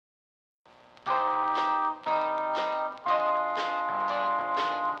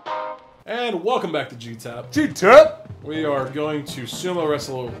And welcome back to GTAAP. GTAAP! We are going to sumo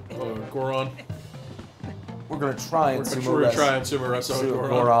wrestle Goron. We're gonna try and We're trying sumo wrestle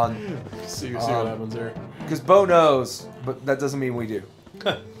Goron. see what happens here. Because Bo knows, but that doesn't mean we do.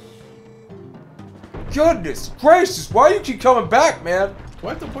 Goodness gracious, why do you keep coming back, man? Do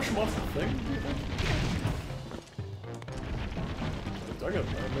I have to push him off the thing? I may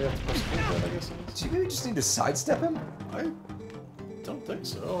have to press hold that, I guess it is. Do you maybe just need to sidestep him? I don't think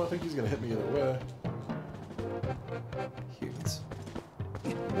so. I think he's gonna hit me either way. Humans.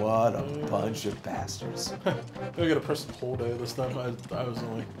 What a bunch of bastards. I gotta press and hold A this time. I was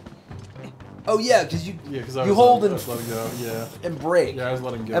only... Oh yeah, because you hold and letting go. Yeah. And break. Yeah, I was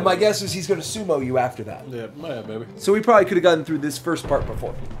letting go. And my guess is he's gonna sumo you after that. Yeah, maybe. So we probably could have gotten through this first part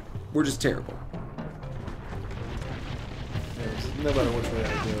before. We're just terrible. Yeah, no matter which way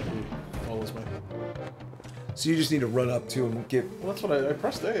I do it, he follows me. So you just need to run up to him and get... Well, that's what I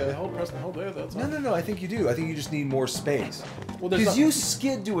pressed A. I pressed and held A. That's all. No, I think you do. I think you just need more space. Well, because you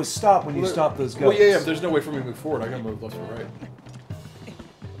skid to a stop when you stop those goats. Well, yeah, but there's no way for me to move forward. I gotta move left and right.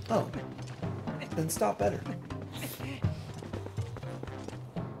 Oh. Then stop better. Yeah,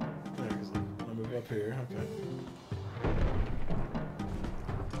 because I move up here. Okay.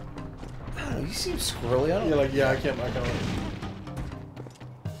 I don't know, you seem squirrely. I don't Yeah, like, yeah, I can't.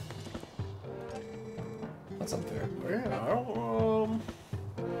 That's unfair. Yeah, I don't,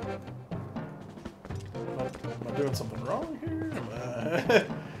 am I doing something wrong here?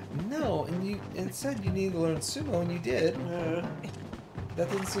 No, and you said you needed to learn sumo, and you did. Yeah. That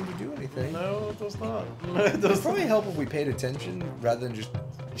didn't seem to do anything. No, it does not. It does probably help if we paid attention rather than just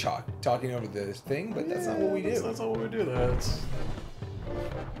talking over the thing, but that's not what we do. That's not what we do. That's...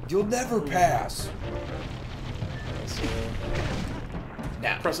 You'll never pass.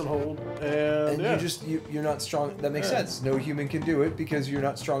 Now press and hold, and yeah. you're not strong. That makes sense. No human can do it because you're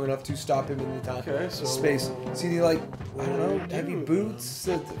not strong enough to stop him in the time space. So you need, like, I don't know, heavy boots,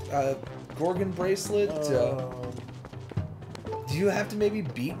 Gorgon bracelet. Do you have to maybe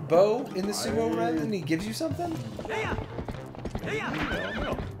beat Bo in the sumo run and he gives you something? No.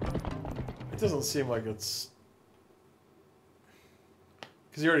 It doesn't seem like it's...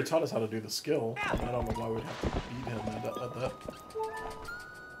 Because he already taught us how to do the skill. I don't know why we'd have to beat him at that.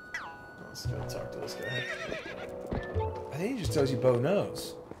 Let's go talk to this guy. I think he just tells you Bo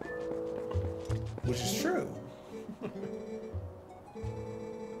knows. Which is true.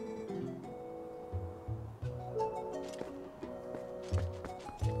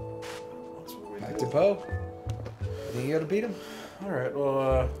 Back to Bo. I think you gotta beat him. Alright,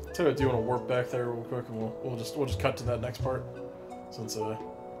 well, tell you what, do you want to warp back there real quick and we'll just cut to that next part? Since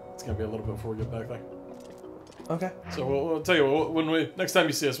it's gonna be a little bit before we get back there. Okay. So we'll tell you what, next time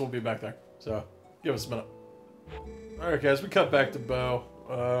you see us, we'll be back there. So give us a minute. All right, guys, we cut back to Bo.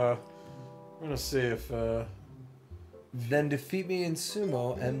 I'm gonna see if. Then defeat me in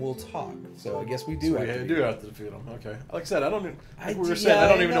sumo and we'll talk. So I guess we do. So we do have to defeat him. Okay. Like I said, I don't. Like we were saying, yeah, I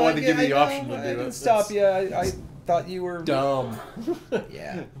don't even know why they give you the option to do I it. didn't stop you. I thought you were dumb.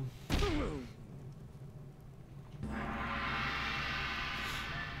 Yeah.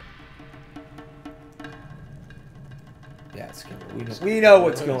 Yeah, it's good. We know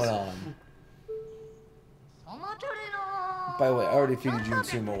what's going on. By the way, I already defeated you in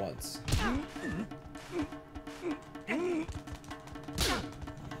sumo once. I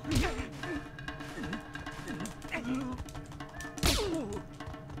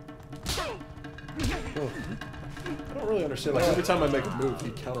don't really understand. Like, every time I make a move,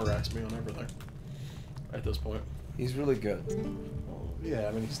 he counteracts me on everything. At this point. He's really good. Well, yeah,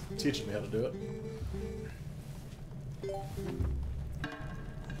 I mean, he's teaching me how to do it.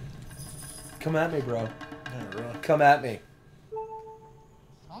 Come at me, bro. Yeah, really. Come at me.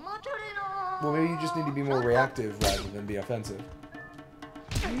 Well, maybe you just need to be more reactive rather than be offensive.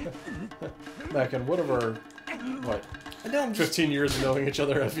 Mac, and what of our, what, 15 years of knowing each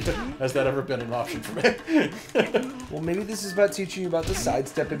other, has that ever been an option for me? Well, maybe this is about teaching you about the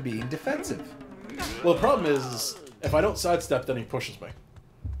sidestep and being defensive. Well, the problem is if I don't sidestep, then he pushes me.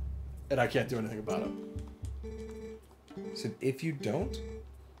 And I can't do anything about it. So if you don't?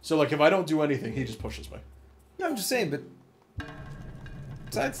 So, like, if I don't do anything, he just pushes me. No, I'm just saying, but...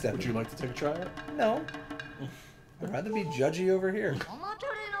 sidestep. Would you like to take a try at it? No. I'd rather be judgy over here.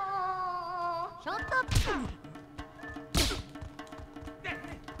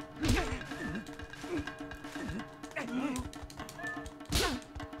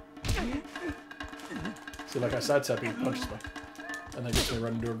 See, like, I sidestep, he punches me. And then gets me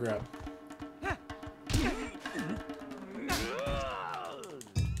right into a grab.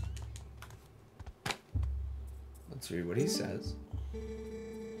 Let's read what he says.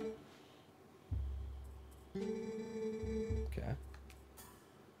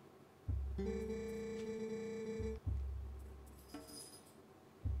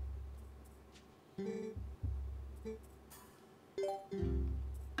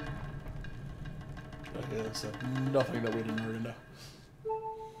 Okay, that's nothing that we didn't already know.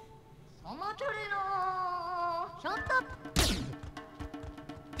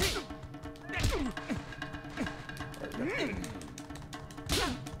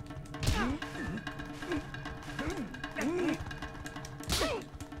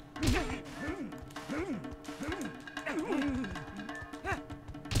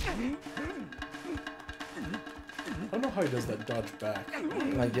 I don't know how he does that dodge back.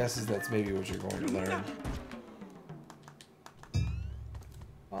 My guess is that's maybe what you're going to learn.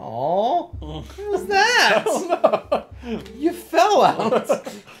 Oh, what was that? I don't know. You fell out.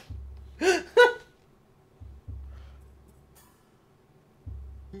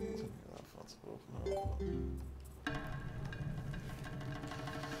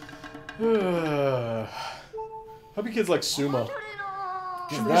 Hope you kids like sumo.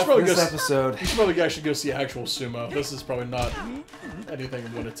 This episode. You should probably actually go see actual sumo. This is probably not anything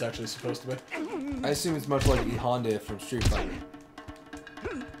of what it's actually supposed to be. I assume it's much like E Honda from Street Fighter.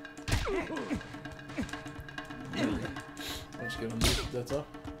 I'll just get him. That's all.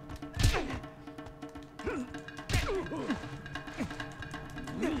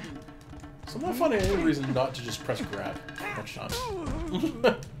 So I'm not finding any reason not to just press grab a bunch of times.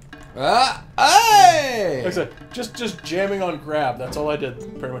 Hey! Like I said, just jamming on grab. That's all I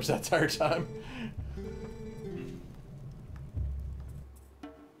did pretty much that entire time.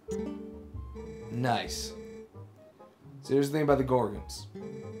 Nice. So here's the thing about the Gorgons.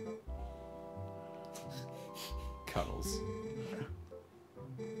 Cuddles.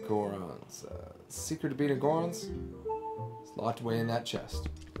 Gorons. Secret to beating Gorons? It's locked away in that chest.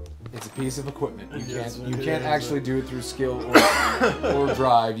 It's a piece of equipment. You can't actually do it through skill or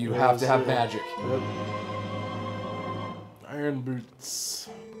drive. You have to have magic. Yep. Iron boots.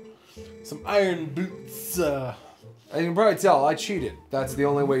 Some iron boots. You can probably tell I cheated. That's the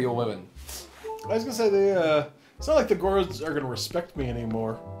only way you'll win. I was gonna say it's not like the Gorons are gonna respect me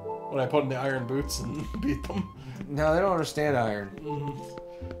anymore when I put in the iron boots and beat them. No, they don't understand iron.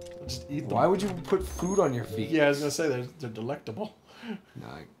 I'll just eat them. Why would you put food on your feet? Yeah, I was gonna say they're delectable. No,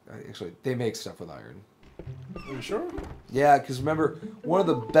 actually, they make stuff with iron. Are you sure? Yeah, because remember, one of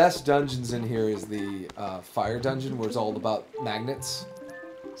the best dungeons in here is the fire dungeon, where it's all about magnets.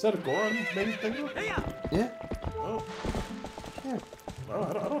 Is that a Goron maybe thing? Yeah. Oh. Yeah. Well,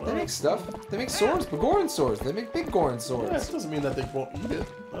 I don't know. They make stuff. They make swords, but Goron swords. They make big Goron swords. Yeah, it doesn't mean that they won't eat it.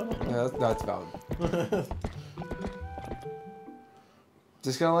 I don't know. Yeah, that's valid.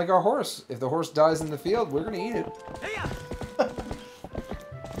 Just kind of like our horse. If the horse dies in the field, we're going to eat it.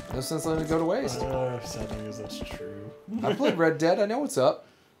 No sense letting it go to waste. Sad thing is that's true. I played Red Dead. I know what's up.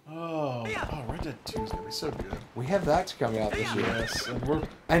 Oh, Red Dead 2 is going to be so good. We have that coming out this year. Yes,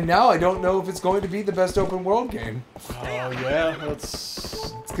 and now I don't know if it's going to be the best open world game. Oh, yeah,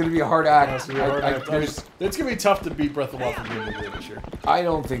 It's going to be a hard act. It's going to be tough to beat Breath of the Wild for Game of the Year this year. I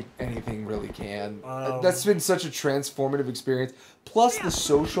don't think anything really can. That's been such a transformative experience. Plus the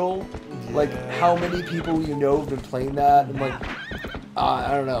social, like how many people you know have been playing that, and like,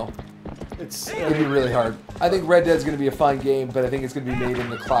 I don't know. It's gonna be really hard. I think Red Dead's gonna be a fun game, but I think it's gonna be made in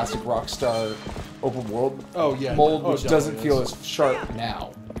the classic Rockstar open world mold, which doesn't feel as sharp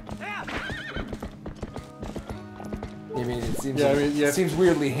now. I mean, it seems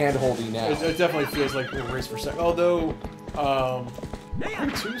weirdly hand-holdy now. It definitely feels like a race for second. Although, Prey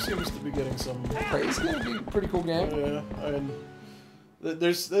 2 seems to be getting some. Prey's gonna be a pretty cool game. Yeah, and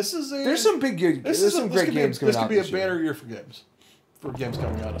there's some big good. There's some great games coming out. This could be a banner year for games. For games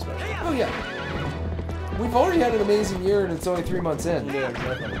coming out, especially. Oh yeah. We've already had an amazing year, and it's only 3 months in. Yeah,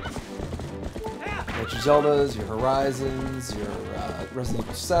 exactly. Got your Zeldas, your Horizons, your Resident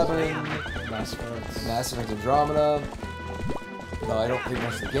Evil 7, Mass Effect Andromeda. No, I don't think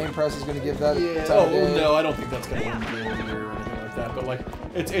much of the Game Press is going to give that. Yeah. No, I don't think that's going to win the Game of the Year or anything like that. But like,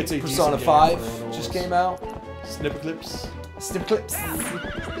 it's a Persona 5 just came out. Snipper Clips.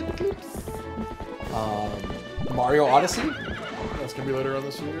 Mario Odyssey. That's gonna be later on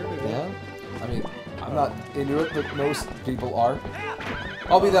this year. Yeah. I mean, I'm not into it, but most people are.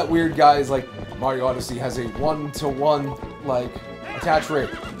 I'll be that weird guy who's like, Mario Odyssey has a 1-to-1 like attach rate.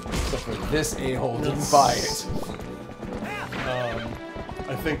 Except for this a-hole didn't buy it.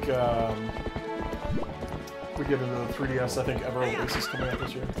 I think we get into the 3DS. I think Ever Oasis is coming out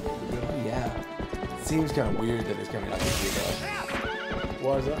this year. Yeah. It seems kind of weird that it's coming out this year, though.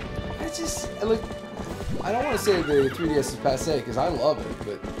 Why is that? It's just like, I don't want to say the 3DS is passé because I love it,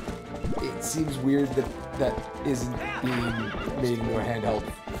 but it seems weird that that isn't being made into a handheld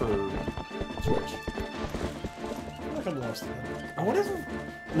for Switch. become lost again. I wonder if...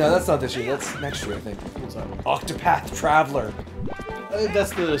 No, that's not this year. That's next year, I think. What's that? Octopath Traveler.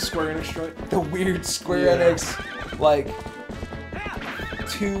 That's the Square Enix strike. The weird Square Enix, like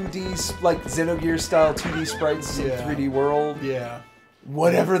 2D, like Xenogears style 2D sprites in 3D world. Yeah.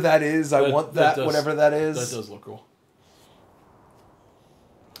 Whatever that is, I want that. Whatever that is. That does look cool.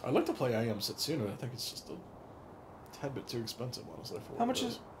 I'd like to play I Am Setsuna. I think it's just a tad bit too expensive, honestly. For how much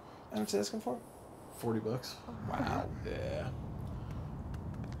is this going for? $40. Wow. Yeah.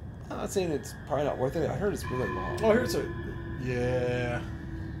 I'm not saying it's probably not worth it. I heard it's really long. Oh, here's a... Yeah.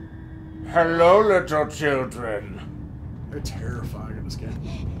 Hello, little children. They're terrifying in this game.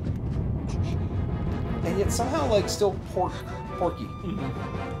 And yet somehow, like, still porky.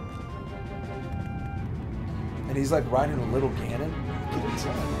 And he's, like, riding a little Ganon. What's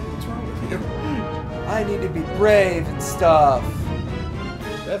wrong with you? I need to be brave and stuff.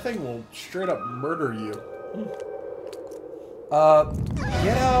 That thing will straight up murder you.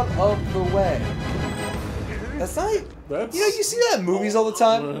 Get out of the way. That's not... That's... You know, you see that in movies all the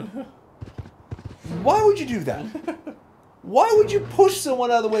time? Why would you do that? Why would you push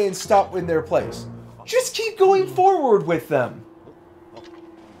someone out of the way and stop in their place? Just keep going forward with them.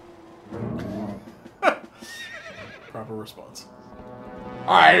 Proper response.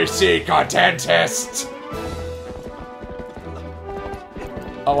 I seek a dentist.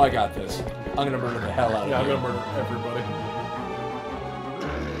 Oh, I got this. I'm gonna murder the hell out of you. Yeah, I'm gonna murder everybody.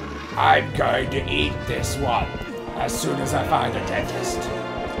 I'm going to eat this one as soon as I find a dentist.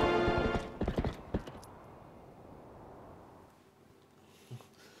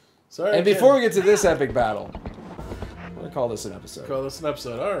 Sorry. And before we get to this epic battle, I'm gonna call this an episode. Call this an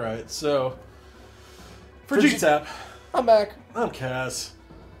episode. Alright, so... For GTAAP, I'm back. I'm Kaz.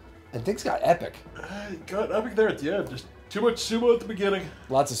 And things got epic. Got epic there at the end. Just too much sumo at the beginning.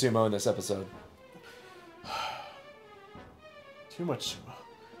 Lots of sumo in this episode. Too much sumo.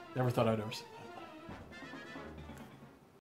 Never thought I'd ever say that.